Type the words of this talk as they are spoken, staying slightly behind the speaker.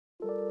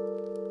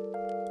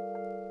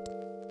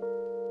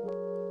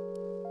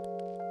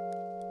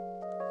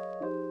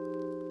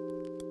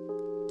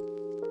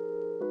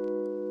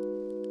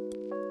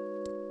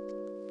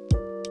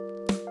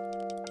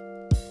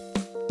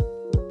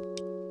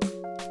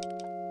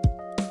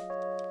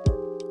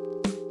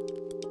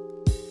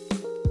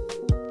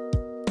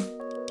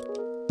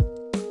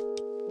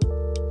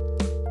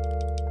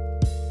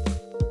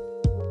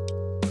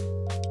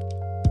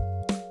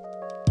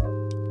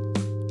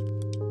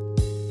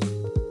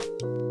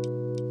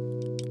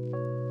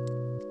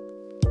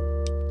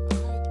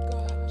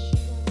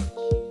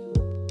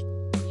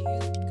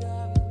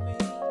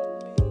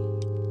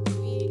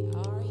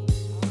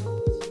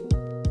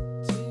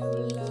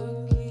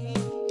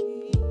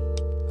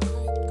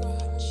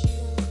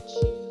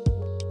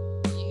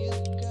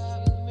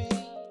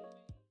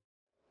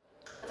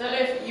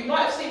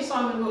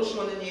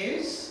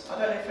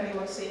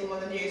seen him on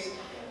the news.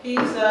 He's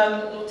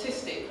an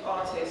autistic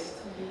artist,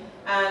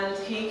 and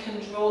he can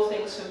draw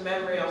things from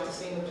memory after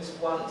seeing them just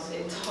once,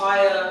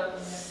 entire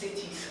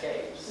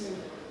cityscapes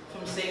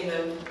from seeing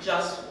them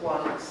just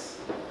once.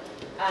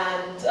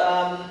 And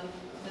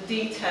the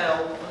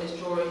detail on his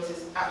drawings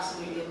is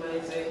absolutely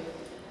amazing.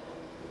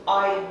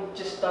 I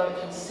just don't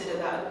consider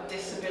that a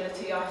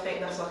disability. I think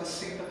that's like a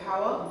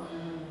superpower.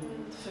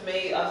 For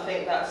me, I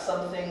think that's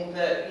something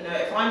that, you know,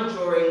 if I'm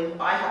drawing,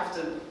 I have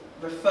to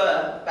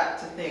refer back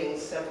to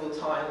things several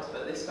times,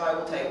 but this guy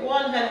will take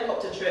one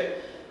helicopter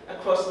trip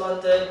across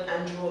London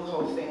and draw the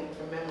whole thing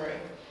from memory.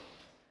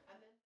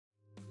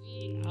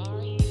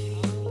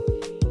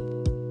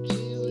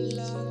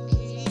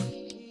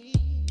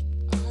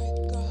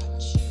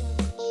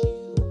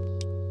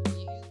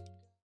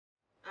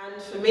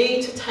 And for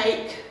me to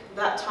take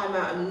that time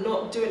out and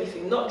not do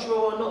anything, not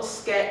draw, not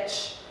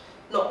sketch,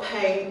 not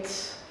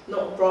paint,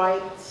 not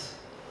write,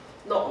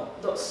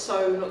 not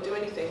sew, not do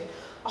anything.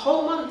 A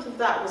whole month of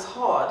that was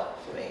hard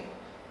for me.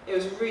 It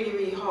was really,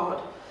 really hard.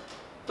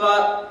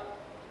 But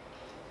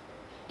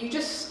you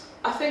just,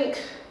 I think,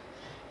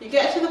 you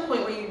get to the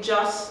point where you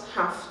just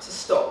have to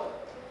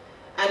stop.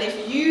 And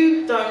if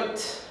you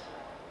don't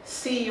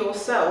see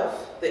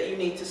yourself that you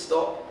need to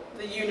stop,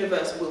 the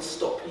universe will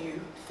stop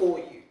you for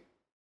you.